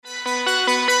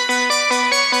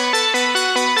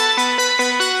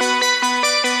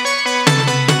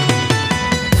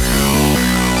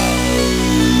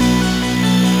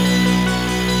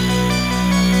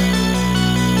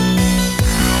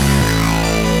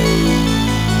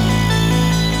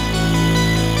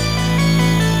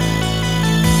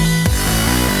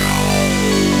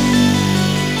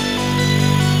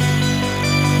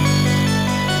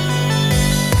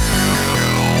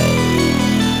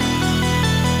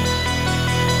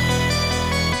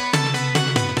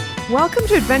Welcome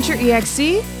to Adventure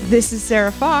EXE. This is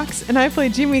Sarah Fox, and I play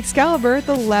Jimmy Excalibur,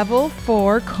 the level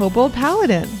 4 Kobold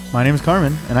Paladin. My name is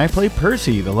Carmen, and I play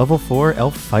Percy, the level 4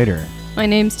 Elf Fighter. My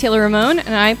name's Taylor Ramone,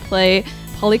 and I play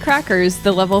Polly Crackers,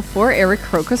 the level 4 Eric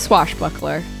Croca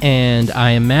Swashbuckler. And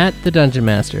I am Matt, the Dungeon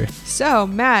Master. So,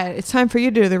 Matt, it's time for you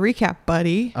to do the recap,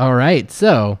 buddy. All right,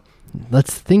 so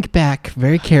let's think back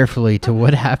very carefully to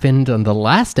what happened on the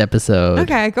last episode.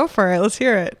 Okay, go for it. Let's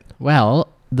hear it. Well,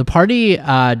 the party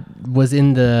was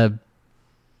in the...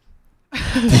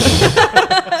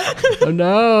 Oh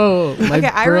no, my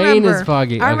brain is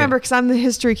foggy. I remember because I'm the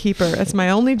history keeper. That's my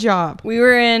only job. We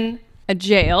were in a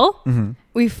jail. Mm-hmm.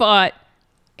 We fought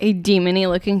a demony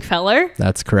looking feller.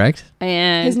 That's correct.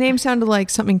 And his name sounded like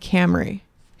something Camry.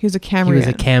 He was a Cambrian. He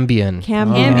was a Cambion.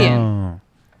 Cambion.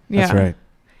 That's right.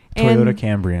 Toyota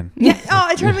Cambrian. Yeah. Oh,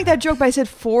 I tried to make that joke, but I said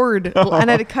Ford, and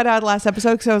I had to cut out last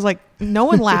episode because I was like, no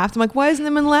one laughed. I'm like, why isn't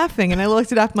anyone laughing? And I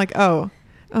looked it up. I'm like, oh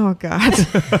God,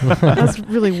 that's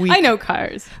really weak. I know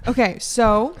cars. Okay,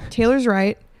 so Taylor's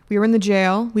right. We were in the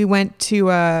jail. We went to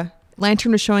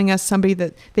Lantern was showing us somebody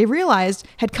that they realized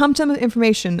had come to them with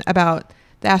information about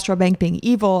the Astral Bank being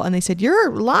evil, and they said,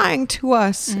 "You're lying to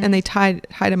us," and they tied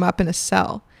him up in a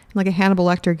cell, like a Hannibal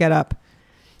Lecter get up,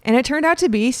 and it turned out to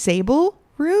be Sable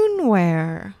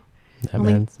Runeware.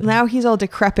 Now he's all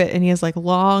decrepit and he has like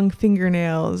long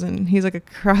fingernails and he's like a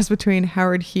cross between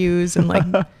Howard Hughes and like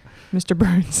Mr.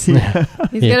 Burns. Yeah.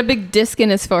 He's got a big disc in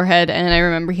his forehead, and I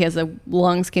remember he has a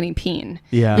long skinny peen.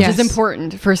 Yeah. Which is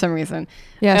important for some reason.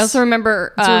 Yes. I also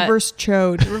remember it's reverse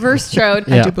chode. Reverse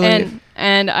chode. I do believe.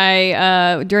 And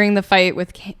I during the fight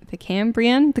with the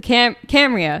Cambrian,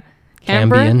 Camria.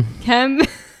 Cambion.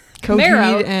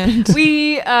 Camaro, and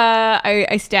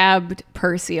I stabbed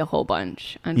Percy a whole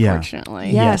bunch,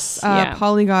 unfortunately. Yes.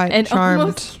 Polly got and charmed.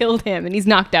 Almost killed him, and he's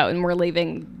knocked out, and we're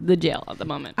leaving the jail at the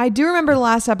moment. I do remember the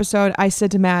last episode, I said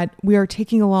to Matt, we are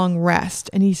taking a long rest.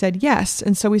 And he said yes.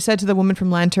 And so we said to the woman from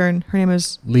Lantern, her name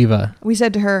was Leva. We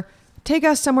said to her, take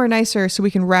us somewhere nicer so we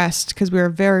can rest because we are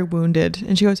very wounded.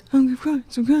 And she goes, oh,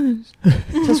 so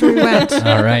that's where we went.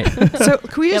 All right. So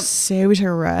can we just say we should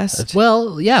rest?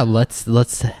 Well, yeah, let's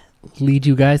lead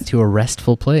you guys to a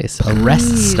restful place, a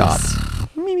rest stop.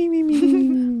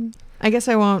 I guess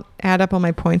I won't add up all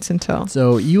my points until.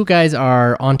 So you guys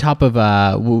are on top of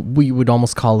we would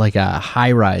almost call like a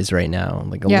high rise right now,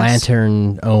 like a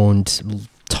Lantern-owned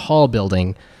tall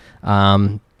building,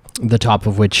 the top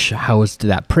of which housed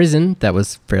that prison that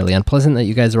was fairly unpleasant that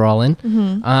you guys are all in.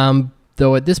 Mm-hmm.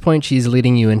 Though at this point she's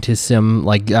leading you into some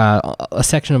like a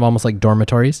section of almost like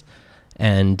dormitories.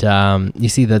 And you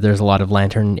see that there's a lot of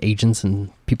Lantern agents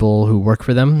and people who work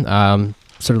for them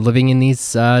sort of living in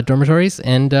these dormitories.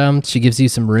 And she gives you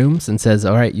some rooms and says,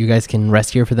 all right, you guys can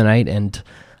rest here for the night. And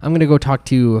I'm going to go talk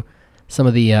to some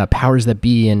of the powers that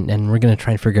be, and we're going to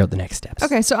try and figure out the next steps.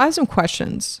 Okay, so I have some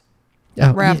questions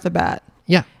off the bat.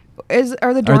 Yeah.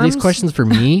 Are the dorms... Are these questions for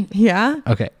me? Yeah.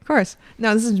 Okay. Of course.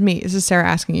 No, this is me. This is Sarah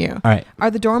asking you. All right.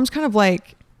 Are the dorms kind of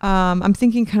like... I'm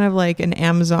thinking kind of like an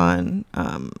Amazon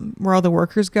where all the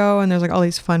workers go and there's like all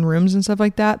these fun rooms and stuff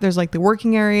like that. There's like the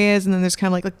working areas and then there's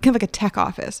kind of like a tech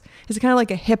office. Is it kind of like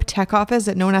a hip tech office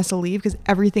that no one has to leave because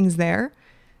everything's there?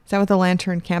 Is that what the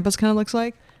Lantern campus kind of looks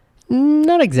like?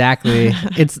 Not exactly.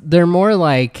 They're more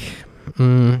like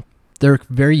they're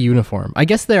very uniform. I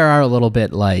guess they are a little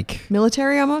bit like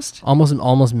military almost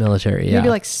military. Yeah, maybe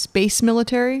like space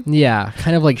military. Yeah,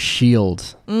 kind of like S.H.I.E.L.D.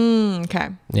 Okay.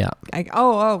 Yeah.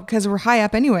 Because we're high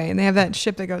up anyway, and they have that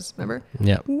ship that goes. Remember?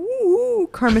 Yeah. Ooh,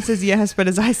 Carmen says yes, but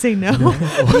as I say no.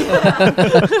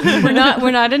 We're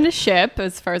not in a ship,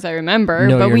 as far as I remember.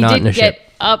 No, but you're we not in a did get ship.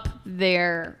 up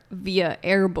there via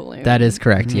air balloon. That is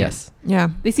correct. Yes. Yeah.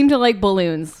 They seem to like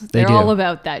balloons. They're do. all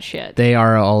about that shit. They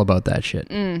are all about that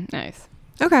shit. Nice.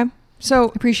 Okay.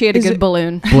 So appreciate a good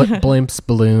balloon. Blimps,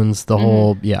 balloons, the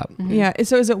whole, yeah. Mm-hmm. Yeah.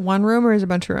 So is it one room or is it a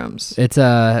bunch of rooms? It's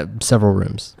several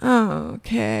rooms. Oh,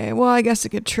 okay. Well, I guess I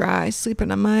could try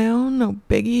sleeping on my own. No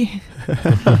biggie.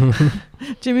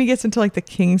 Jimmy gets into like the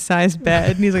king size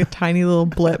bed and he's like a tiny little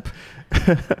blip.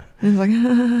 And he's like,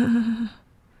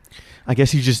 I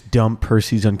guess you just dump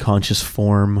Percy's unconscious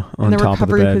form on in the top of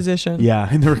the recovery bed. position.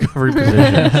 Yeah, in the recovery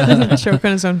position. Choke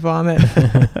on his own vomit.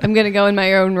 I'm going to go in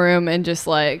my own room and just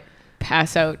like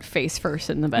pass out face first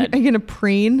in the bed. Are you going to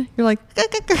preen? You're like,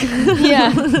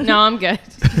 yeah. No, I'm good.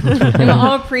 I'm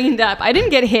all preened up. I didn't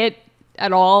get hit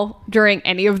at all during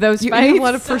any of those fights. You have a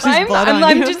lot of Percy's blood on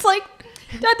I'm you. just like,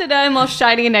 da-da-da, I'm all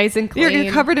shiny and nice and clean.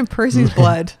 You're covered in Percy's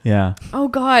blood. Yeah. Oh,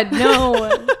 God,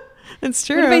 no. It's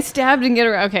true. What if I stabbed and get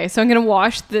her? Okay, so I'm going to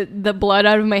wash the blood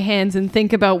out of my hands and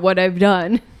think about what I've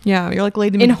done. Yeah, you're like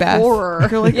laid in in Macbeth. horror.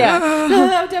 You're like,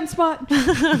 yeah, damn spot.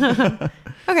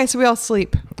 Okay, so we all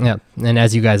sleep. Yeah. And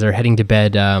as you guys are heading to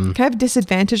bed, Can I have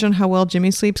disadvantage on how well Jimmy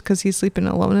sleeps because he's sleeping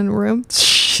alone in a room?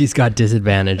 she's got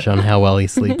disadvantage on how well he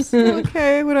sleeps.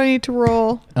 Okay, what do I need to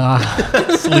roll?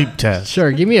 Sleep test.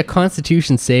 Sure. Give me a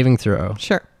Constitution saving throw.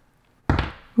 Sure.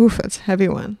 Oof, that's a heavy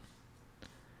one.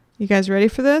 You guys ready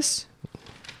for this?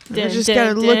 I just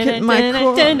gotta look at my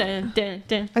core.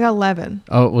 I got 11.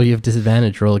 Oh, well, you have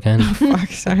disadvantage. Roll again. Fuck,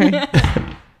 sorry.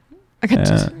 I got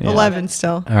Yeah. 11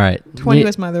 still. All right. 20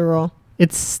 was my other roll.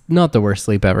 It's not the worst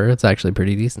sleep ever. It's actually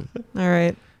pretty decent. All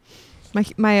right.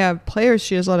 My player's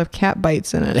sheet has a lot of cat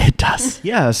bites in it. It does.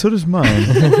 Yeah, so does mine.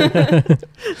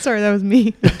 Sorry, that was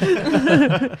me.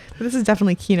 But this is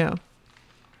definitely Kino.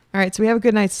 All right, so we have a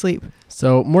good night's sleep.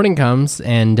 So morning comes,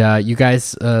 and you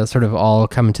guys sort of all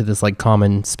come into this like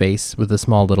common space with a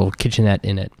small little kitchenette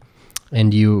in it.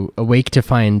 And you awake to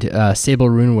find Sable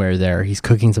Runeware there. He's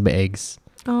cooking some eggs.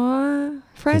 Aw,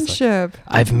 friendship.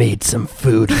 I've made some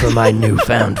food for my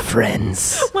newfound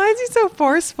friends. Why is he so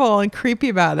forceful and creepy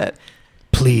about it?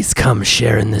 Please come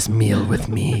share in this meal with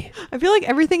me. I feel like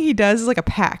everything he does is like a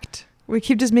pact. We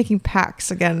keep just making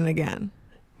pacts again and again.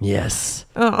 Yes.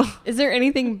 Oh, Is there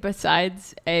anything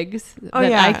besides eggs Oh, that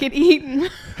yeah. I could eat?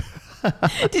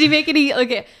 Did he make it eat?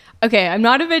 Okay, I'm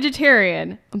not a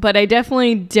vegetarian, but I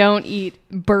definitely don't eat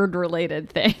bird-related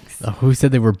things. Oh, who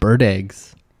said they were bird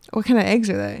eggs? what kind of eggs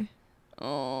are they?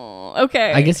 Oh,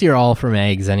 okay. I guess you're all from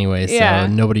eggs anyway, so Yeah.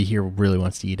 nobody here really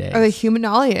wants to eat eggs. Are they human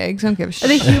ollie eggs? I don't give a Are shit.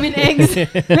 they human eggs?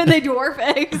 Are they dwarf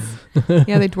eggs?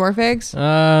 Yeah, they dwarf eggs.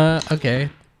 Okay.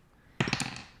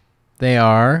 They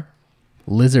are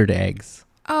lizard eggs.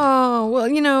 Oh, well,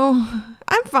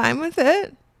 I'm fine with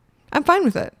it. I'm fine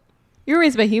with it. You're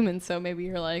raised by humans, so maybe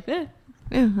you're like, Yeah,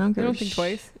 I don't I give don't a think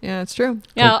twice. Yeah, it's true.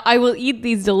 Yeah, I will eat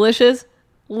these delicious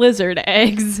lizard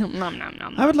eggs. Nom, nom,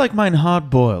 nom. I would like mine hard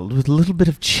boiled with a little bit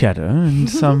of cheddar and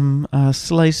some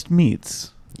sliced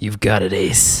meats. You've got it,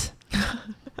 Ace.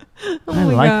 Oh I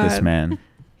my like this God. man.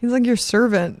 He's like your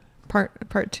servant,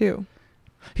 part 2.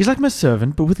 He's like my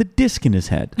servant, but with a disc in his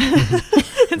head.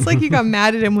 It's like you got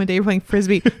mad at him one day playing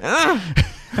frisbee. Ugh.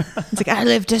 It's like, I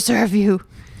live to serve you.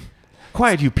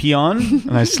 Quiet, you peon!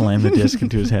 And I slam the disc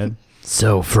into his head.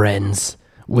 So, friends,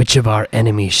 which of our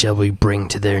enemies shall we bring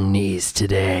to their knees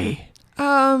today?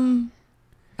 Why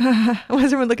is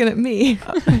everyone looking at me?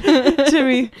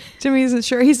 Jimmy isn't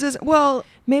sure. He says, well,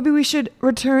 maybe we should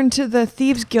return to the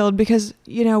Thieves Guild because,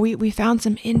 we found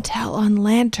some intel on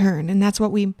Lantern and that's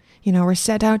what we, were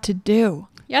set out to do.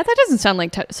 Yeah, that doesn't sound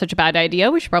like such a bad idea.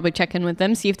 We should probably check in with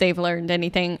them, see if they've learned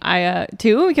anything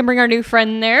too. We can bring our new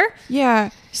friend there. Yeah.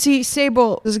 See,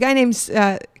 Sable, there's a guy named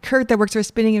Kurt that works for a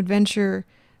spinning adventuring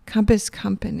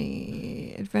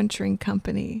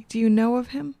company. Do you know of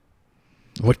him?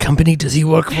 What company does he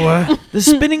work for? The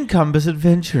Spinning Compass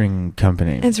Adventuring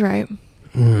Company. That's right.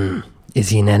 Is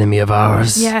he an enemy of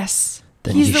ours? Yes.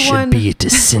 Then He's he the should one. be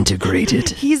disintegrated.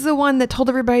 He's the one that told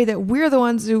everybody that we're the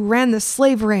ones who ran the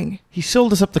slave ring. He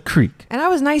sold us up the creek. And I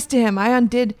was nice to him. I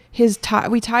undid his tie.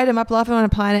 We tied him up, left him on a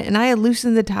planet, and I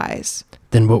loosened the ties.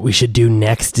 Then what we should do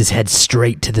next is head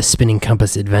straight to the Spinning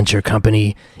Compass Adventure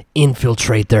Company,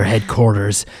 infiltrate their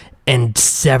headquarters, and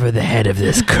sever the head of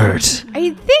this Kurt.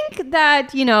 I think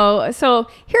that, so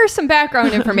here's some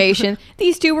background information.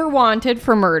 These two were wanted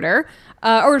for murder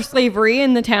or slavery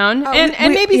in the town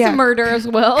and maybe some murder as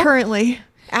well. Currently.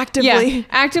 Actively. Yeah,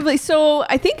 actively. So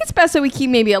I think it's best that we keep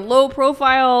maybe a low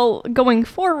profile going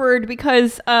forward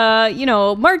because,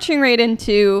 marching right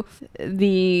into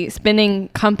the Spinning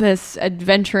Compass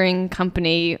Adventuring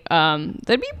Company,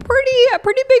 that'd be a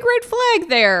pretty big red flag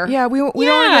there. Yeah, we don't want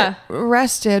to get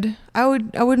arrested. I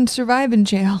wouldn't survive in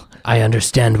jail. I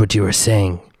understand what you are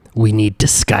saying. We need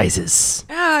disguises.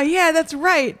 Ah, yeah, that's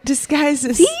right.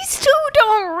 Disguises. These two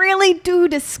don't really do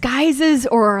disguises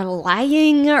or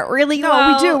lying really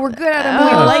well. No, we do. We're good at them.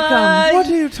 We like them. What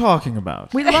are you talking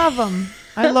about? We love them.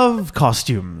 I love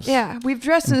costumes. Yeah, we've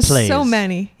dressed in And plays. so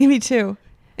many. Me too.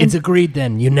 It's agreed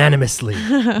then, unanimously.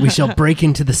 We shall break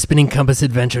into the Spinning Compass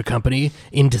Adventure Company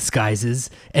in disguises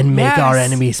and make our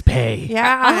Yes. enemies pay.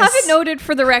 Yeah. I'll have it noted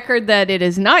for the record that it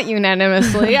is not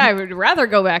unanimously. I would rather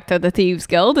go back to the Thieves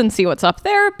Guild and see what's up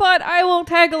there, but I will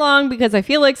tag along because I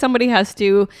feel like somebody has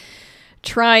to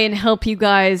try and help you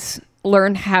guys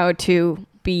learn how to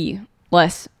be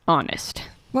less honest.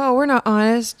 Well, we're not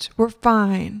honest. We're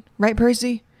fine. Right,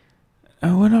 Percy?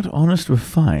 Oh, we're not honest, we're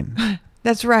fine.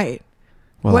 That's right.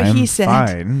 Well, What I'm he said.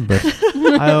 fine, but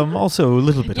I am also a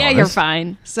little bit Yeah, honest. you're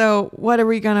fine. So, what are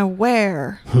we going to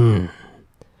wear?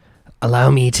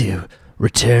 Allow me to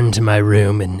return to my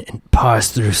room and parse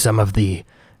through some of the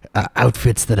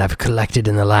outfits that I've collected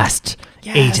in the last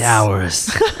Yes. 8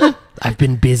 hours. I've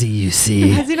been busy, you see.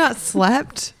 Has he not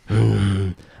slept?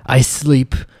 I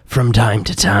sleep from time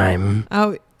to time.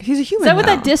 Oh, he's a human. Is that what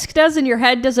now. that disc does in your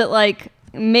head? Does it like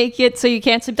make it so you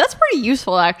can't sleep? That's pretty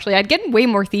useful, actually. I'd get way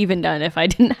more thieving done if I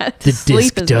didn't have to The sleep.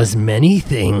 disc as does many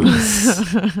things.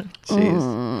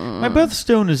 Jeez. My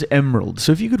birthstone is emerald,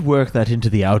 so if you could work that into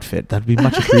the outfit, that'd be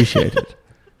much appreciated.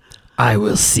 I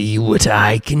will see what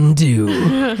I can do.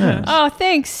 Yes. Oh,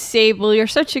 thanks, Sable. You're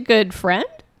such a good friend.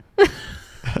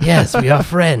 Yes, we are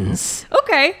friends.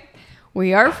 Okay,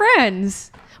 we are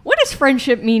friends. What does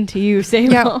friendship mean to you,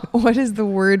 Sable? Yeah. What does the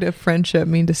word of friendship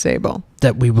mean to Sable?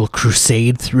 That we will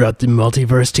crusade throughout the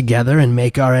multiverse together and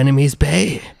make our enemies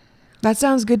pay. That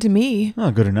sounds good to me. Oh,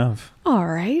 good enough. All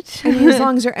right. I mean, as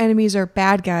long as our enemies are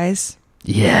bad guys.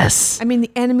 Yes. I mean,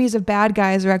 the enemies of bad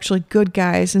guys are actually good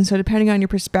guys, and so depending on your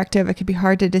perspective, it could be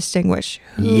hard to distinguish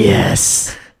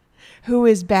Yes. who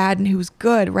is bad and who's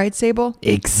good, right, Sable?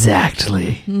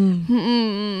 Exactly.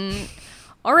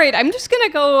 All right, I'm just gonna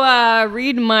go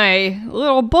read my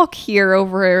little book here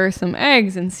over some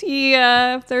eggs and see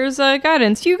if there's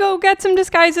guidance. You go get some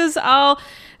disguises. I'll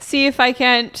see if I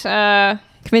can't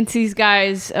convince these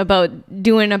guys about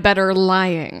doing a better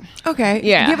lying. Okay.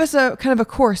 Yeah. Give us a kind of a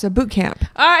course, a boot camp.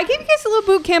 I gave you guys a little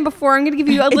boot camp before. I'm gonna give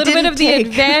you a It little bit didn't of the take.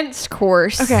 advanced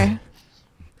course. Okay.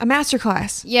 A master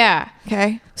class. Yeah.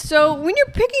 Okay. So when you're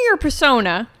picking your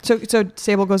persona, So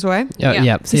Sable goes away? Yeah.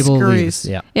 Yeah. Sable Scurries. leaves.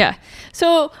 Yeah. yeah.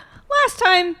 So last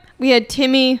time we had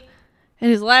Timmy,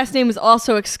 and his last name was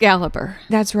also Excalibur.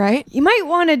 That's right. You might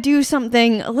want to do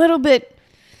something a little bit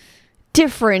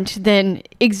different than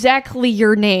exactly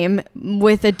your name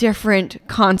with a different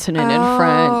consonant in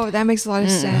front. Oh, that makes a lot of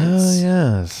Oh, sense.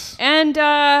 yes. And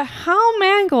Hal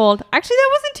Mangold, actually that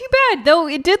wasn't too bad, though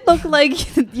it did look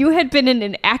like you had been in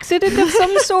an accident of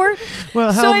some sort.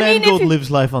 Well, So, Hal I mean, if Mangold you- lives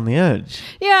life on the edge.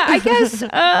 Yeah, I guess,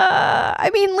 I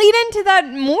mean, lean into that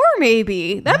more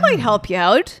maybe. That might help you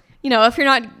out. You know, if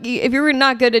you're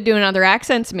not good at doing other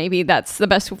accents, maybe that's the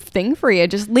best thing for you.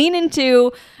 Just lean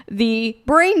into the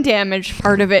brain damage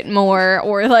part of it more,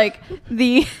 or like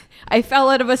the I fell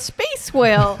out of a space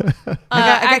whale I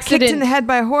got kicked accident. in the head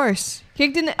by a horse.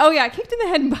 Kicked in the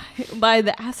head by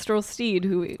the astral steed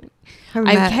who Haven't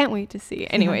I met. can't wait to see.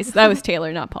 Anyways, that was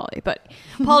Taylor, not Polly, but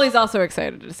Polly's also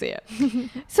excited to see it.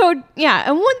 So yeah,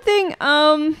 and one thing,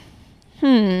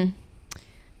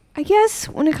 I guess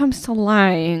when it comes to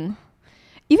lying,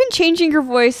 even changing your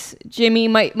voice, Jimmy,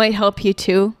 might help you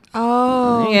too.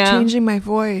 Oh, Yeah. changing my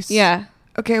voice. Yeah,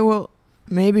 Okay, well,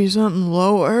 maybe something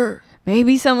lower.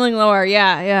 maybe something lower.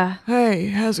 Yeah. Hey,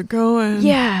 how's it going?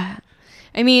 Yeah.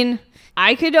 I mean,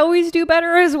 I could always do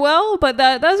better as well, but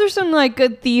those are some like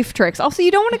good thief tricks. Also,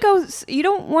 you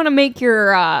don't want to make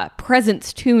your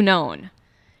presence too known,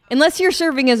 unless you're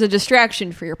serving as a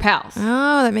distraction for your pals.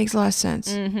 Oh, that makes a lot of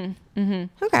sense.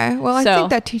 Okay, well, I So- think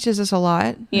that teaches us a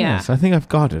lot. Yeah. Yes, I think I've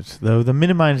got it. Though the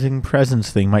minimizing presence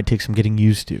thing might take some getting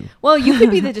used to. Well, you could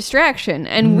be the distraction,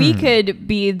 and we could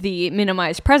be the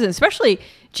minimized presence, especially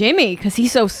Jimmy, because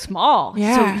he's so small.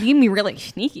 Yeah. So he can be really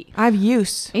sneaky. I have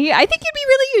use. Yeah, I think you'd be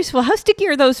really useful. How sticky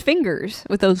are those fingers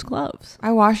with those gloves?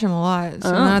 I wash them a lot, so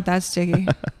Oh. not that sticky.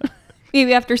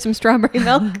 Maybe after some strawberry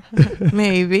milk.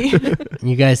 Maybe.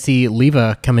 You guys see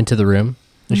Leva come into the room,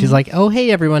 and she's like, "Oh,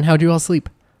 hey everyone, how'd you all sleep?"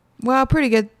 Well, pretty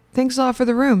good. Thanks a lot for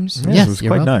the rooms. Yes, Yes, it was you're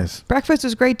quite welcome. nice. Breakfast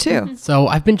was great too. So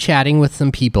I've been chatting with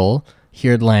some people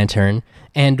here at Lantern,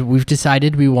 and we've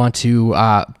decided we want to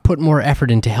put more effort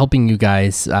into helping you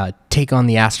guys take on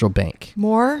the Astral Bank.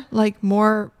 More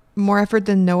effort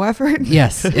than no effort.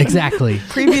 Yes, exactly.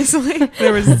 Previously,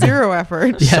 there was zero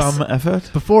effort. Yes. Some effort.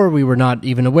 Before, we were not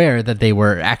even aware that they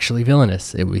were actually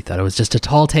villainous. We thought it was just a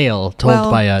tall tale told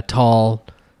Well- by a tall,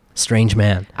 strange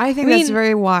man. I think I that's mean-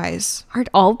 very wise. Aren't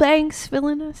all banks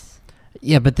villainous?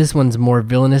 Yeah, but this one's more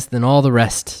villainous than all the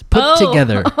rest put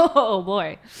together. Oh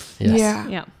boy. Yes. Yeah,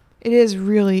 Yeah. it is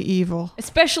really evil.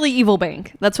 Especially Evil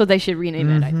Bank. That's what they should rename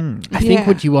it, I think. I think Yeah.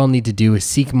 what you all need to do is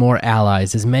seek more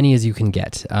allies, as many as you can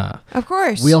get. Of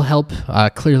course. We'll help.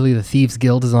 Clearly, the Thieves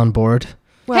Guild is on board.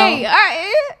 Well, Hey,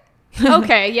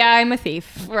 okay, yeah, I'm a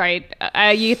thief. Right.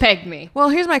 You pegged me. well,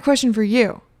 here's my question for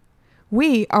you.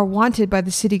 We are wanted by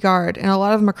the city guard, and a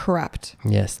lot of them are corrupt.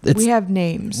 Yes, We have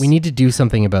names. we need to do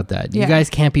something about that. You Yeah. guys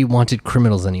can't be wanted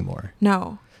criminals anymore.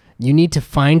 No. You need to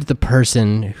find the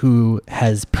person who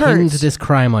has pinned Kurt. this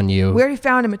crime on you. We already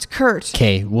found him. It's Kurt.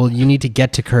 Okay, well, you need to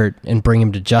get to Kurt and bring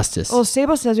him to justice. Well,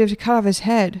 Sable says we have to cut off his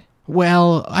head.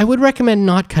 Well, I would recommend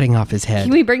not cutting off his head.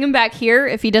 Can we bring him back here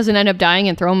if he doesn't end up dying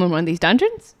and throw him in one of these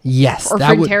dungeons? Yes, Or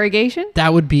for interrogation?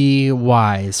 That would be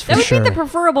wise, for That would sure. be the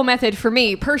preferable method for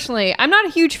me, personally. I'm not a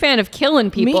huge fan of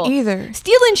killing people. Me either.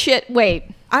 Stealing shit, wait.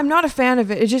 I'm not a fan of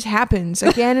it. It just happens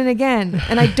again and again,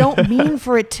 and I don't mean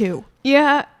for it to.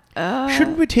 Yeah.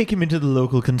 Shouldn't we take him into the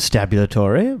local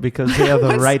constabulary because they are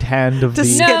the right hand of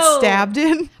Just the... get No. stabbed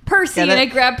in. Percy, and I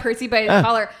grab Percy by his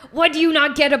collar. What do you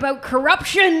not get about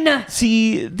corruption?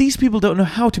 See, these people don't know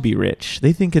how to be rich.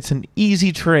 They think it's an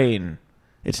easy train.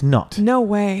 It's not. No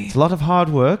way. It's a lot of hard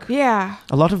work, Yeah.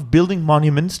 a lot of building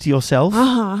monuments to yourself,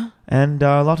 and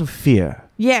a lot of fear.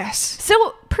 Yes.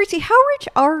 So, Percy, how rich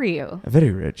are you?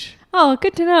 Very rich. Oh,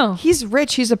 good to know. He's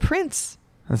rich. He's a prince.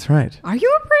 That's right. Are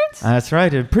you a prince? That's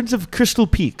right. A Prince of Crystal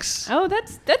Peaks. Oh,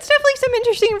 that's definitely some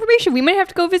interesting information. We might have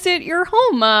to go visit your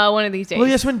home one of these days. Well,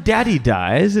 yes, when Daddy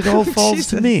dies, it all falls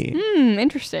to Jesus. me.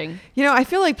 Interesting. You know, I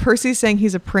feel like Percy's saying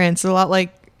he's a prince a lot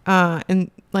like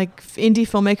and like indie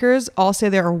filmmakers all say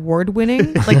they're award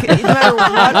winning. Like no matter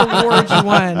what award you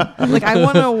won. Like I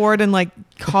won an award in like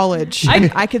college.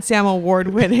 I could say I'm award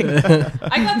winning.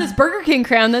 I got this Burger King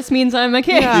crown. This means I'm a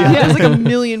king. Yeah. There's like a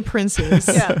million princes.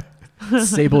 Yeah.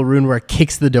 Sable Runeware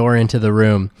kicks the door into the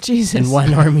room. Jesus. In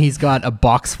one arm, he's got a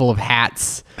box full of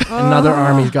hats. Another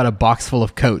arm, he's got a box full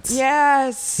of coats.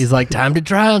 Yes. He's like, time to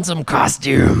try on some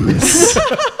costumes.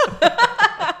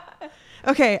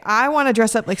 Okay, I want to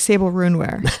dress up like Sable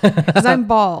Runeware because I'm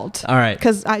bald. All right.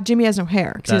 Because Jimmy has no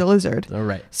hair because he's a lizard. All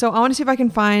right. So I want to see if I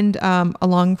can find a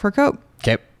long fur coat.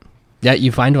 Okay. Yeah,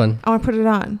 you find one. I want to put it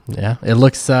on. Yeah, it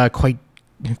looks quite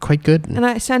good. And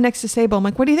I stand next to Sable. I'm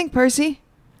like, what do you think, Percy?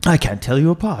 I can't tell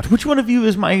you apart. Which one of you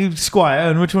is my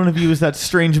squire and which one of you is that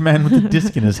strange man with the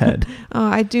disc in his head? Oh,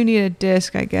 I do need a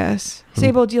disc, I guess.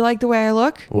 Sable, do you like the way I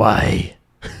look? Why?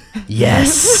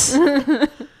 Yes.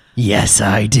 Yes,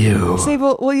 I do.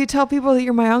 Sable, will you tell people that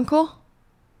you're my uncle?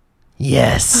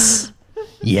 Yes.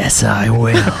 Yes, I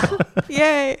will.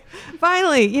 Yay.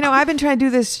 Finally. You know, I've been trying to do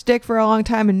this shtick for a long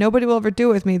time and nobody will ever do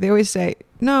it with me. They always say,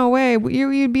 no way,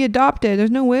 you'd be adopted.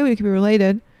 There's no way we could be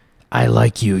related. I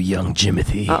like you, young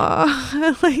Jimothy. Oh,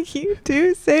 I like you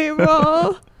too,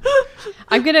 Sable.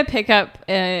 I'm going to pick up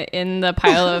in the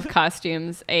pile of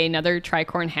costumes another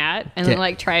tricorn hat and then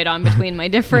like try it on between my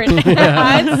different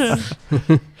hats.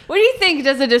 What do you think?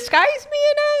 Does it disguise me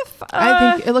enough?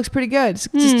 I think it looks pretty good. It's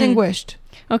distinguished.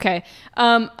 Okay.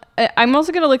 I'm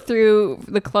also going to look through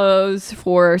the clothes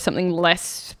for something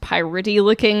less piratey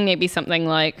looking, maybe something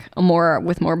like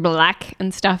with more black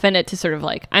and stuff in it to sort of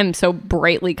like, I'm so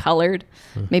brightly colored,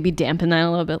 maybe dampen that a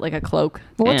little bit like a cloak.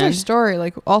 Well, what's our And- story?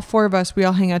 Like all four of us, we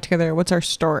all hang out together. What's our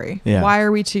story? Yeah. Why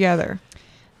are we together?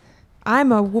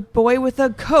 I'm a boy with a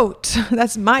coat.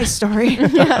 That's my story.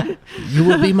 You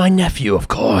will be my nephew, of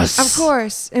course. Of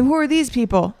course. And who are these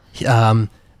people?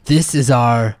 This is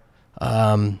our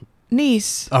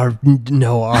Niece.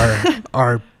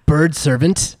 our bird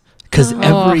servant. Because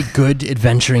every good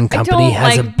adventuring company don't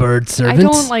has a like- bird I servant.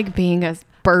 don't like being a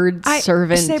bird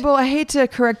servant. Sable, I hate to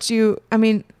correct you. I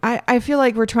mean, I feel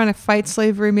like we're trying to fight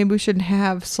slavery. Maybe we shouldn't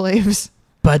have slaves.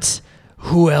 But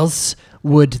who else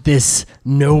would this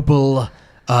noble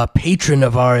patron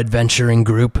of our adventuring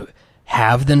group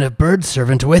have than a bird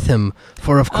servant with him?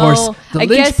 For of course, Oh, the I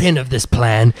guess- linchpin of this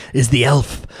plan is the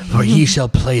elf, for he shall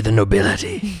play the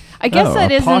nobility. I guess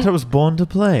that a part I isn't. was born to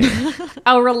play.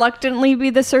 I'll reluctantly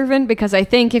be the servant because I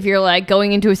think if you're like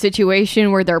going into a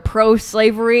situation where they're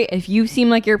pro-slavery, if you seem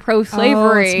like you're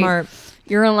pro-slavery, Oh, smart.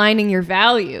 you're aligning your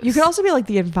values. You could also be like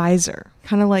the advisor,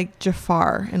 kind of like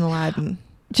Jafar in Aladdin.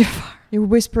 Jafar. You're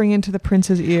whispering into the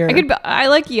prince's ear. I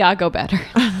like Iago better.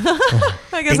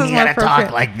 I guess that's more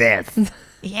appropriate. like this.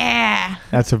 Yeah.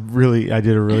 I did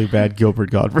a really bad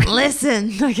Gilbert Godfrey.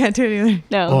 Listen. I can't do it either.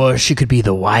 No. Or she could be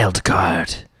the wild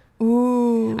card.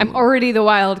 Ooh. I'm already the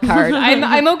wild card.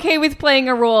 I'm okay with playing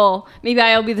a role. Maybe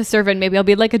I'll be the servant. Maybe I'll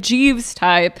be like a Jeeves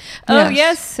type. Oh,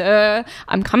 Yes. yes,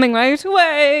 I'm coming right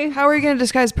away. How are you going to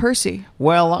disguise Percy?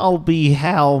 Well, I'll be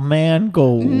Hal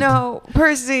Mangold. No,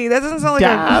 Percy. That doesn't sound like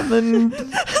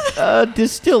Diamond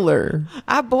distiller.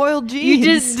 I boiled You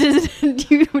jeans.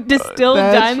 you distill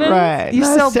That's diamonds? right. You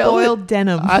I sell sell boiled it-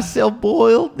 denim. I sell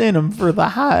boiled denim for the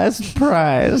highest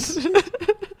price.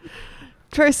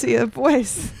 Percy, the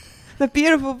voice. The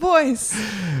beautiful voice.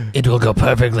 It will go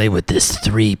perfectly with this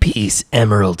 3-piece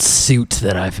emerald suit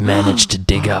that I've managed to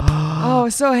dig up. Oh,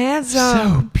 so handsome.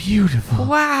 So beautiful.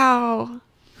 Wow. You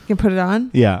can put it on?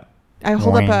 Yeah. I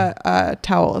hold up a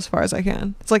towel as far as I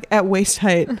can. It's like at waist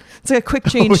height. It's like a quick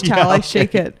change yeah, towel. I okay.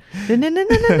 shake it.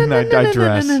 I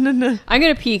dress. I'm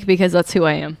going to peek because that's who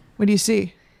I am. What do you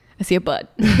see? I see a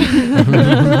butt. A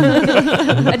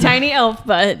tiny elf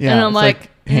butt. Yeah, and I'm it's like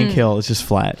Hank Hill is just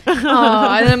flat. oh,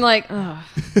 and I'm like, oh,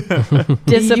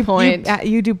 disappoint.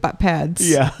 You do butt pads.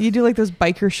 Yeah. You do like those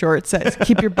biker shorts that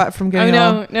keep your butt from getting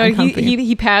Oh, no, all he, uncomfy.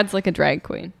 he pads like a drag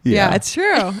queen. Yeah, it's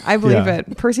true. I believe Yeah.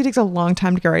 it. Percy takes a long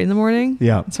time to get ready in the morning.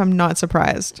 Yeah. So I'm not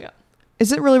surprised. Yeah.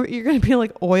 Is it really, you're going to be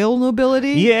like oil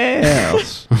nobility?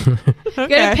 Yes. You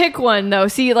gotta pick one though.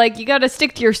 See, like you gotta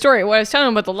stick to your story. What I was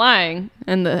telling about the lying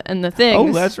and the things.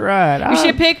 Oh, that's right. You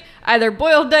should pick either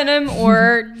boiled denim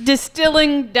or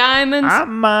distilling diamonds. I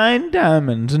mine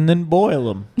diamonds and then boil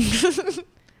them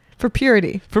For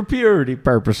purity. for purity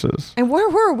purposes. And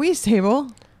who are we,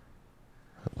 Sable?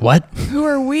 What? Who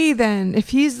are we then? If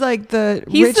he's like the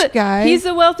He's rich guy. He's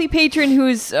the wealthy patron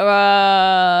who's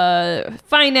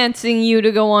financing you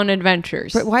to go on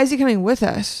adventures. But why is he coming with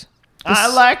us?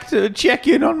 I like to check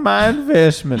in on my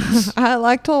investments. I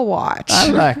like to watch. I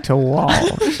like to walk.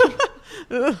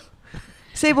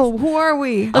 Sable, who are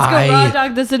we? Let's go raw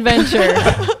dog this adventure.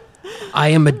 I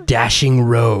am a dashing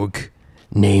rogue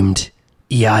named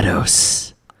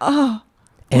Iados. Oh,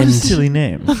 What a And silly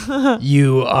name.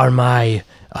 you are my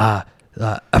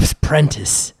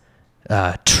apprentice,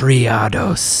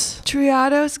 Triados.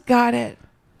 Triados, got it.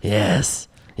 Yes.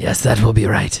 Yes, that will be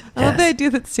right. I love the Yes. idea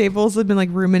that Sables had been like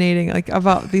ruminating like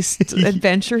about this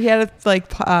adventure he had with like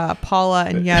Paula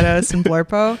and Yados and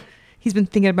Blurpo. He's been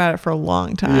thinking about it for a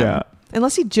long time. Yeah.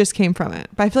 Unless he just came from it.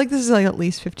 But I feel like this is like at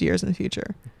least 50 years in the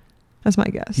future. That's my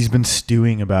guess. He's been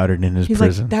stewing about it in his He's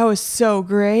prison. like, that was so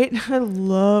great. I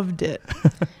loved it.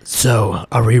 So,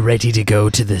 are we ready to go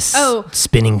to this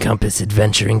Spinning Compass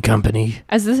Adventuring Company?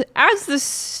 As the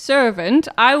servant,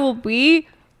 I will be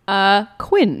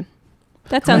Quinn.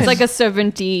 That sounds Quinn. like a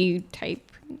servanty type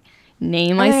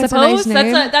name, I I think it's a nice suppose.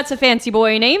 name. That's a fancy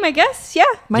boy name, I guess. Yeah.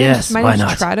 Yes, my why name's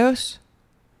not? Trados.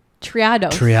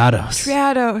 Triados. Triados.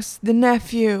 Trados, the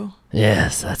nephew.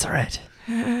 Yes, that's right.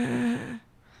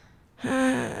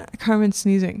 Carmen's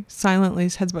sneezing silently.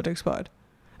 His head's about to explode.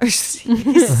 He's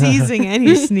seizing and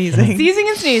he's sneezing. Seizing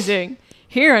and sneezing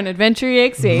here on Adventure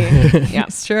EXE. Yeah.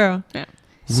 It's true. Yeah.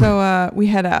 So we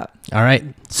head out. All right.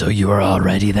 So you are all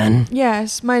ready then?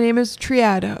 Yes, my name is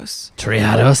Triados.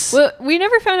 Triados? Well, we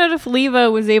never found out if Leva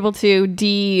was able to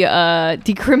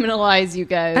decriminalize you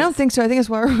guys. I don't think so. I think it's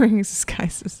why we're wearing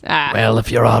disguises. Well,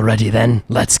 if you're all ready then,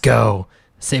 let's go.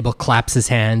 Sable claps his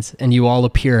hands, and you all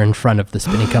appear in front of the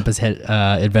Spinning Compass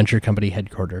Adventure Company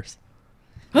headquarters.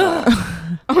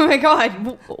 Oh my god,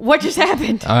 what just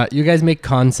happened? You guys make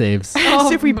con saves.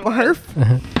 As if we barf.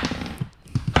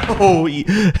 Oh,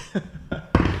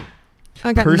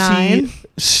 I got Percy 9.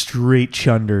 straight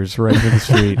chunders right into the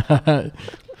street.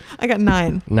 I got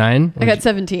 9. 9? I got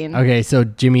 17. Okay, so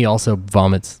Jimmy also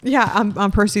vomits. Yeah, I'm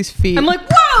on Percy's feet. I'm like,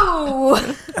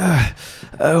 whoa!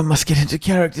 Oh, must get into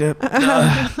character.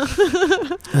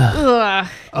 Ugh.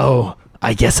 Oh,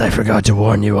 I guess I forgot to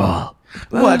warn you all.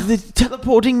 What? The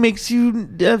teleporting makes you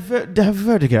have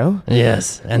vertigo?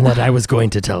 Yes, and that I was going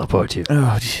to teleport you.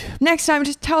 Oh, Next time,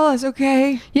 just tell us,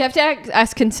 okay? You have to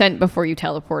ask consent before you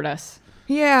teleport us.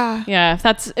 Yeah. Yeah, if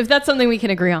that's something we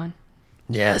can agree on.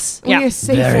 Yes. We need a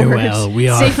safe Very word. well. We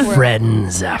are Safe word.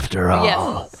 friends after all.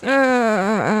 Yes.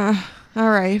 All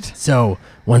right. So,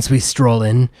 once we stroll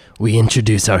in, we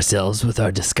introduce ourselves with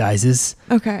our disguises.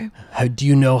 Okay. Do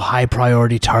you know high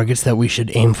priority targets that we should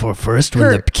aim for first when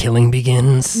the Kurt. killing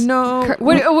begins? No. Kurt,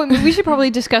 we should probably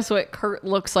discuss what Kurt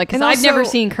looks like, because And I've never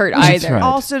also- seen Kurt That's either. right.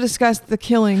 Also discuss the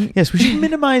killing. yes, we should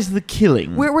minimize the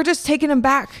killing. We're just taking him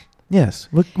back. yes,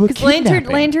 we're Because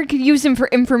Lantern could use him for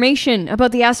information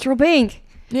about the Astral Bank.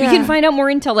 Yeah. We can find out more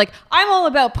intel. Like, I'm all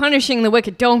about punishing the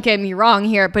wicked, don't get me wrong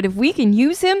here, but if we can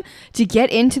use him to get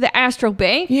into the Astral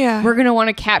Bank, Yeah. we're going to want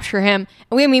to capture him.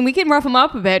 We can rough him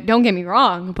up a bit, don't get me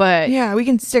wrong, but Yeah, we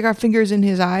can stick our fingers in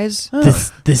his eyes.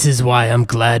 This is why I'm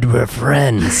glad we're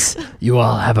friends. You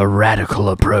all have a radical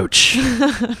approach.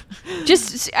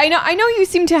 just, I know you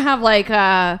seem to have like,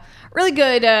 really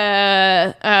good,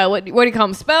 what do you call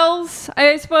them? Spells,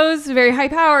 I suppose. Very high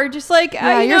power. Just like,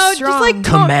 Yeah, you're just strong. like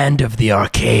Command of the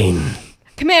arcane.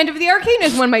 command of the arcane,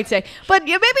 as one might say. But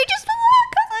maybe just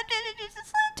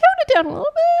tone it down a little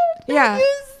bit. Yeah.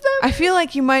 Use them. I feel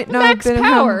like you might not Max have been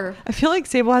power. around. I feel like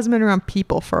Sable hasn't been around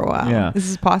people for a while. Yeah. Is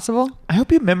this possible? I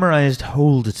hope you memorized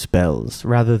hold spells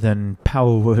rather than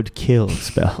power word kill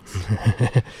spells.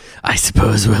 I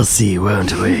suppose we'll see,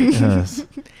 won't we? Yes.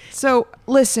 So,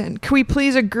 listen, can we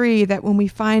please agree that when we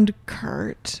find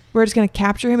Kurt, we're just going to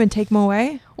capture him and take him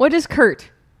away? What is Kurt?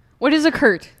 What is a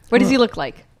Kurt? What does he look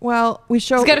like? Well, we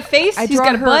show. He's got a face? He's draw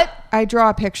got a butt? I draw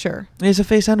a picture. He has a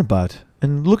face and a butt.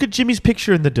 And look at Jimmy's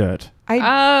picture in the dirt.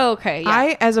 Oh, okay. Yeah,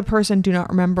 I, as a person, do not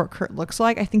remember what Kurt looks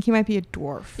like. I think he might be a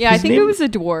dwarf. yeah I His think it name was a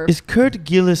dwarf. Is Kurt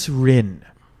Gillis Rynn?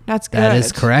 That's good. That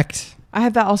is correct. I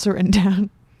have that also written down.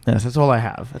 Yes, that's all I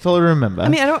have. That's all I remember. I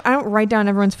mean, I don't write down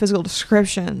everyone's physical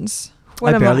descriptions.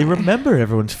 What I am barely remember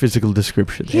everyone's physical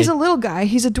description. He's a little guy.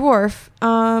 He's a dwarf.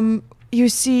 You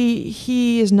see,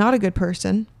 he is not a good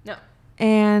person. No.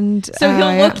 And So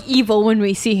he'll look evil when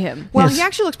we see him. Well, Yes. he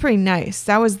actually looks pretty nice.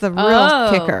 That was the real Oh.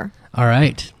 kicker. All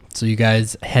right. So you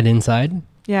guys head inside.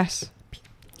 Yes.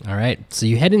 All right. So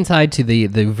you head inside to the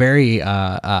very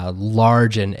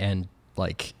large and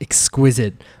like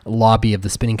exquisite lobby of the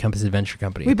Spinning Compass Adventure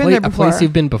Company. We've been there A before. place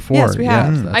you've been before. Yes, we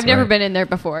have. Yeah, that's I've never right. been in there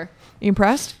before. You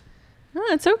impressed? Oh,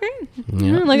 it's okay.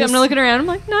 Yeah. Like, I'm looking around. I'm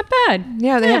like, not bad.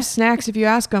 Yeah, they Yeah. have snacks if you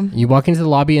ask them. You walk into the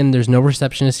lobby and there's no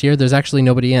receptionist here. There's actually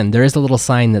nobody in. There is a little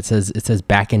sign that says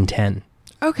back in 10.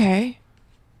 Okay.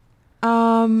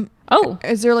 Oh,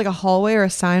 Is there like a hallway or a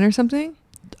sign or something?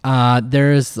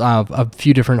 There's a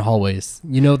few different hallways.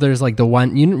 You know, there's like the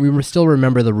one you still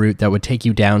remember the route that would take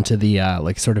you down to the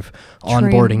like sort of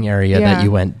onboarding area Yeah. that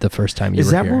you went the first time you Is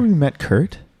were that here. where we met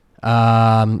Kurt?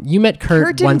 You met Kurt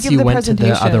Kurt didn't once give you the went to the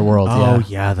presentation. other world. Oh, Yeah.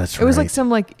 yeah, that's right. It was like some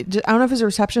like I don't know if it was a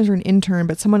receptionist or an intern,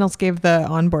 but someone else gave the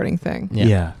onboarding thing,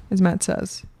 Yeah. as Matt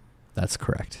says. That's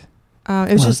correct.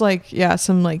 It was Well- just like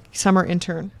some like summer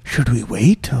intern. Should we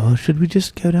wait or should we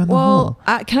just go down the Well,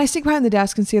 hall? can I sneak behind the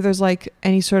desk and see if there's like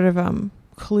any sort of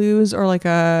clues or like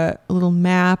a little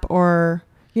map, or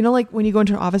like when you go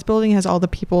into an office building, it has all the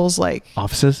people's like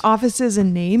Offices? offices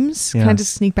and names. Can I Yeah.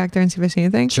 just sneak back there and see if I see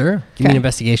anything? Sure. Give me Okay. an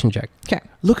investigation check. Okay.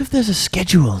 Look if there's a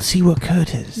schedule and see what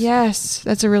Kurt is. Yes,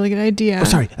 that's a really good idea. Oh,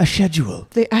 sorry, a schedule.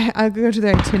 I'll go to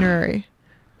the itinerary.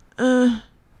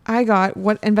 I got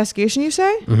what investigation you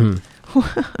say? Mm-hmm.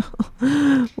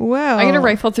 Well, I'm gonna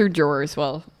rifle through drawers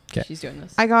while 'Kay. she's doing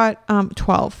this. I got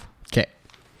 12. Okay.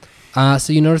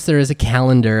 So you notice there is a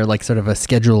calendar, like sort of a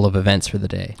schedule of events for the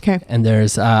day. Okay. And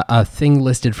there's a thing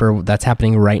listed for that's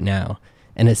happening right now.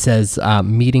 And it says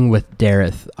meeting with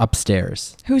Dareth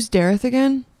upstairs. Who's Dareth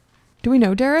again? Do we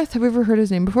know Dareth? Have we ever heard his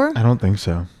name before? I don't think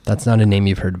so. That's not a name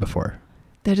you've heard before.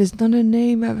 That is not a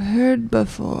name I've heard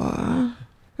before.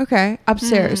 Okay,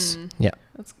 upstairs. Yeah.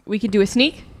 We could do a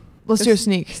sneak. Let's do a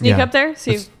sneak. Sneak Yeah. up there.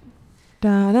 See. Let's-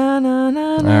 Da, na, na, na,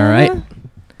 All na, right. na,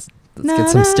 Let's get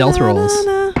some stealth na, rolls.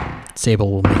 na, na.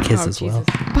 Sable will make his Oh, as well.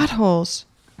 Jesus. Buttholes.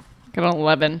 Got an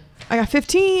 11. I got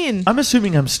 15. I'm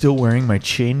assuming I'm still wearing my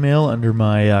chainmail under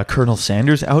my Colonel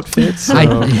Sanders outfit. So,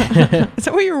 Is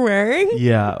that what you're wearing?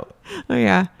 yeah. Oh,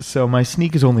 yeah. So my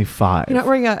sneak is only 5. You're not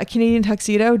wearing a Canadian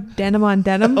tuxedo, denim on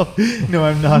denim? No,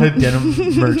 I'm not a denim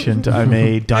merchant. I'm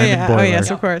a diamond boiler. Oh,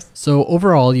 yes, of course. So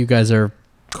overall, you guys are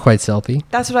quite stealthy.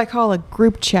 That's what I call a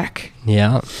group check.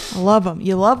 Yeah. I love them.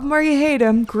 You love them or you hate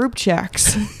them. Group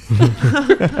checks.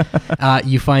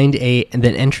 You find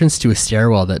an entrance to a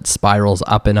stairwell that spirals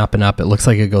up and up and up. It looks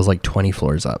like it goes like 20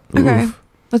 floors up. Okay, Oof.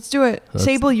 let's do it. That's-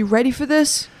 Sable, you ready for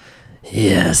this?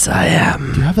 Yes, I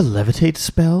am. Do you have a levitate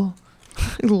spell?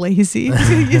 Lazy. He's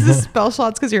gonna use the spell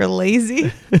slots because you're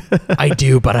lazy. I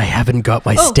do, but I haven't got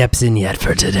my Oh. steps in yet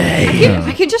for today.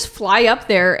 I could just fly up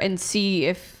there and see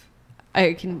if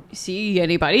I can see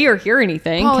anybody or hear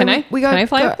anything. Polly, Can I? We Can gotta I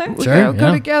fly go, up there? We Sure, gotta go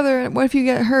yeah. together. What if you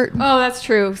get hurt? Oh, that's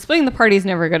true. Splitting the party is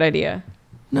never a good idea.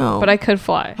 No. But I could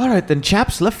fly. All right, then,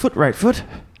 chaps. Left foot, right foot.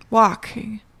 walk.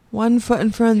 One foot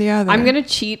in front of the other. I'm gonna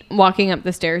cheat walking up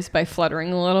the stairs by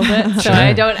fluttering a little bit, so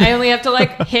I only have to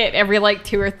like hit every like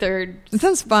 2 or 3rd. It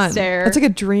sounds fun. Stair. It's like a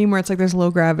dream where it's like there's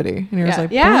low gravity, and you're just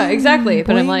like, yeah, boing, exactly.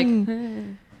 But I'm like,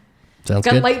 boing. Sounds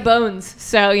got good. light bones,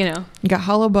 so you know, You got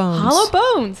hollow bones. hollow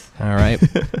bones. All right.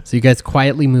 So you guys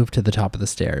quietly move to the top of the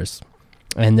stairs.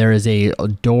 And there is a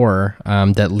door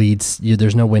that leads you.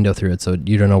 There's no window through it, so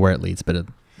you don't know where it leads, but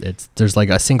there's like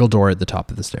a single door at the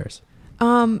top of the stairs.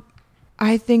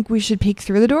 I think we should peek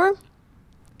through the door.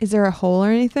 Is there a hole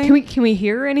or anything? Can we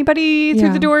hear anybody through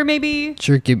Yeah. the door? Maybe.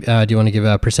 Sure. Do you want to give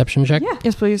a perception check? Yeah.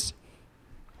 Yes, please.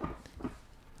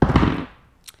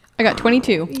 I got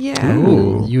 22. Yeah.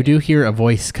 Ooh. You do hear a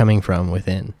voice coming from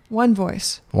within. One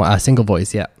voice. Well, a single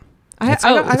voice, yeah. It's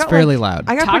It's fairly loud.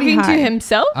 I got pretty Talking to high.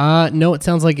 himself. No, it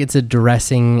sounds like it's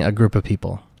addressing a group of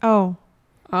people. Oh,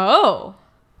 Oh.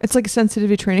 it's like a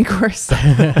sensitivity training course.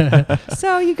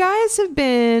 So you guys have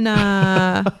been,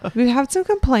 we've had some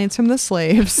complaints from the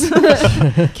slaves.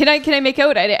 Can I make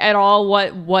out at all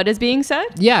what is being said?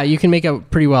 Yeah, you can make out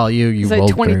pretty well. You It's like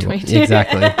rolled 20, very well. 22.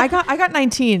 Exactly. I got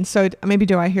 19. So maybe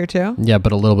do I hear too? Yeah,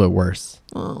 but a little bit worse.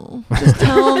 Oh, just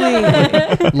tell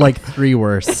me. Like 3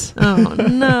 worse. Oh,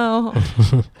 no.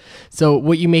 So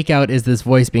what you make out is this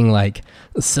voice being like,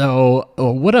 so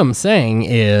what I'm saying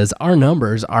is our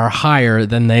numbers are higher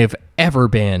than they've ever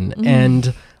been.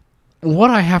 And what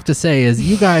I have to say is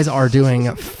you guys are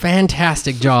doing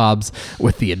fantastic jobs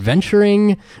with the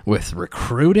adventuring, with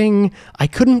recruiting. I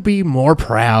couldn't be more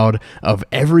proud of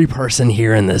every person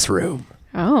here in this room.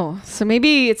 Oh, so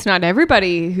maybe it's not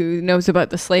everybody who knows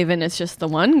about the Slaven. It's just the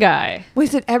one guy. We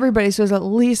said everybody, so it's at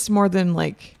least more than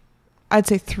like, I'd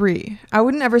say 3. I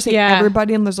wouldn't ever say Yeah.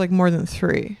 everybody, and there's like more than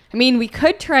 3. I mean, we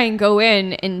could try and go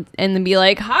in and then be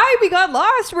like, "Hi, we got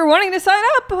lost. We're wanting to sign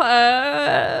up."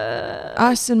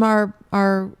 Us and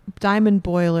our diamond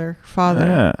boiler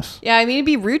father. Yes. Yeah, I mean, it'd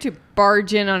be rude to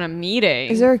barge in on a meeting.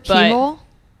 Is there a but- keyhole?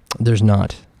 There's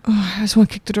not. Oh, I just want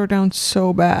to kick the door down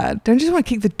so bad. Don't you just want to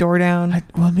kick the door down?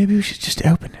 Well, maybe we should just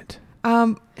open it.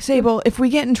 Sable, if we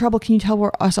get in trouble, can you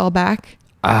teleport us all back?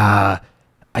 I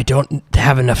don't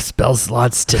have enough spell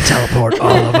slots to teleport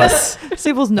all of us.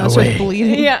 Sable's nose Away. starts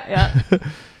bleeding. Yeah.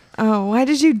 Oh, why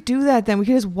did you do that then? We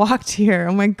could have just walked here.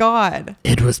 Oh my god.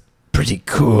 It was pretty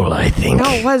cool, I think. No,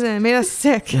 it wasn't. It made us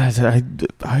sick. Yes,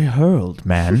 I hurled,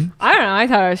 man. I don't know. I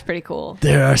thought it was pretty cool.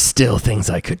 There are still things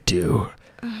I could do.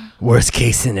 Worst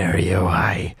case scenario,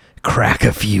 I crack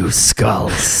a few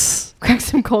skulls. Crack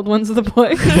some cold ones with a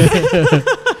boy.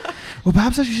 Well,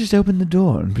 perhaps I should just open the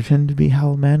door and pretend to be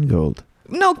Hal Mangold.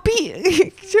 No,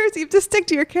 Jersey, you have to stick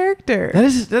to your character. That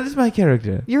is my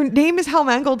character. Your name is Hal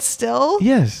Mangold still?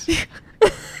 Yes,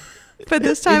 But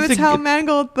this time It's it's a Hal g-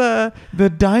 Mangold the... the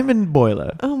diamond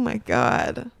boiler. Oh my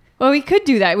god. Well, we could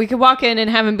do that. We could walk in and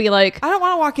have him be like, I don't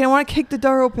want to walk in. I want to kick the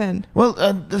door open. Well,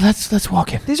 let's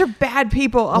walk in. These are bad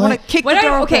people. I What? want to kick the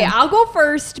door okay, open. I'll go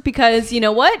first because you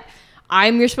know what?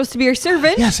 You're supposed to be your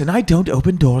servant. Yes, and I don't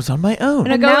open doors on my own.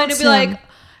 And I go in and Announce be like, him.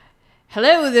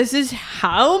 "Hello, this is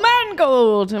Hal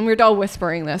Mangold," and we're all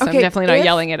whispering this. I'm Okay, definitely not if-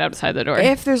 yelling it outside the door.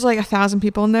 If there's like 1,000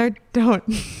 people in there, don't.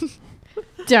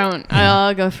 Don't.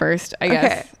 I'll go first, I guess,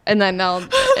 Okay. and then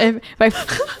if I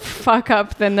fuck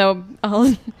up, then I'll.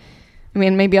 I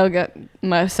mean, maybe I'll get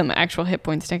some actual hit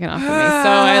points taken off of me. So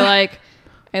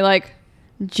I like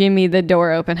Jimmy the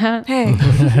door open, huh? Hey.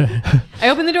 I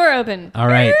open the door open. All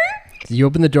right. You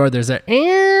open the door, there's a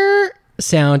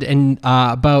sound, and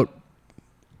about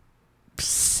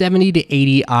 70 to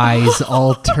 80 eyes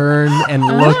all turn and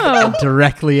look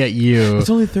directly at you. It's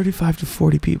only 35 to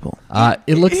 40 people.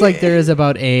 It looks like there is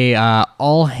about a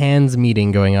all hands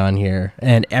meeting going on here,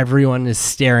 and everyone is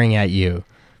staring at you.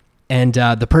 And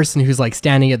the person who's like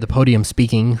standing at the podium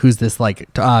speaking, who's this like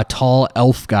tall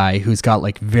elf guy who's got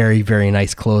like very, very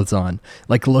nice clothes on,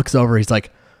 like looks over. He's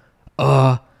like,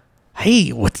 hey,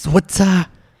 what's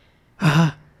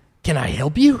can I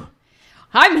help you?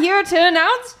 I'm here to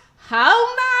announce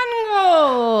Hal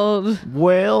Mangold.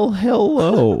 Well,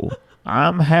 hello.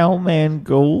 I'm Hal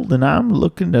Mangold, and I'm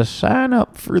looking to sign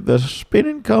up for the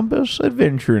Spinning Compass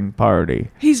Adventuring Party.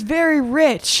 He's very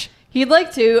rich. He'd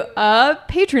like to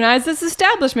patronize this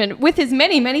establishment with his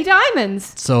many, many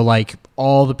diamonds. So like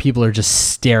all the people are just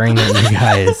staring at you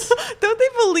guys. Don't they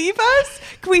believe us?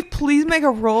 Can we please make a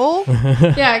roll?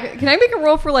 Yeah, can I make a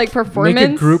roll for like performance?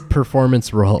 Make a group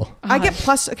performance roll. I get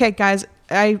plus. Okay, guys,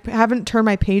 I haven't turned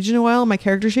my page in a while. My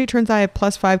character sheet turns out I have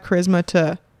 +5 charisma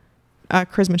to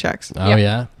charisma checks. Oh Yep.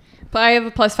 yeah. But I have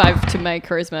a +5 to my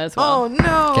charisma as well. Oh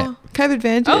no! Okay. Can I have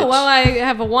advantage? Oh, well, I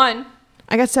have a 1.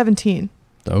 I got 17.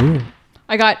 Oh.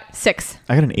 I got 6.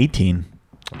 I got an 18.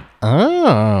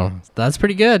 Oh, that's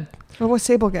pretty good. What will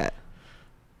Sable get?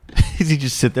 Does he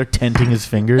just sit there tenting his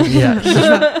fingers?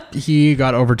 Yeah. He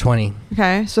got over 20.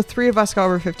 Okay, so 3 of us got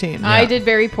over 15. I did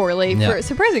very poorly, Yeah.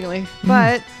 surprisingly.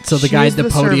 But So the guy at she's the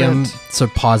podium servant.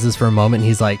 sort of pauses for a moment. And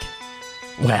he's like,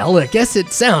 well, I guess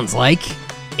it sounds like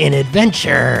an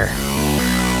adventure.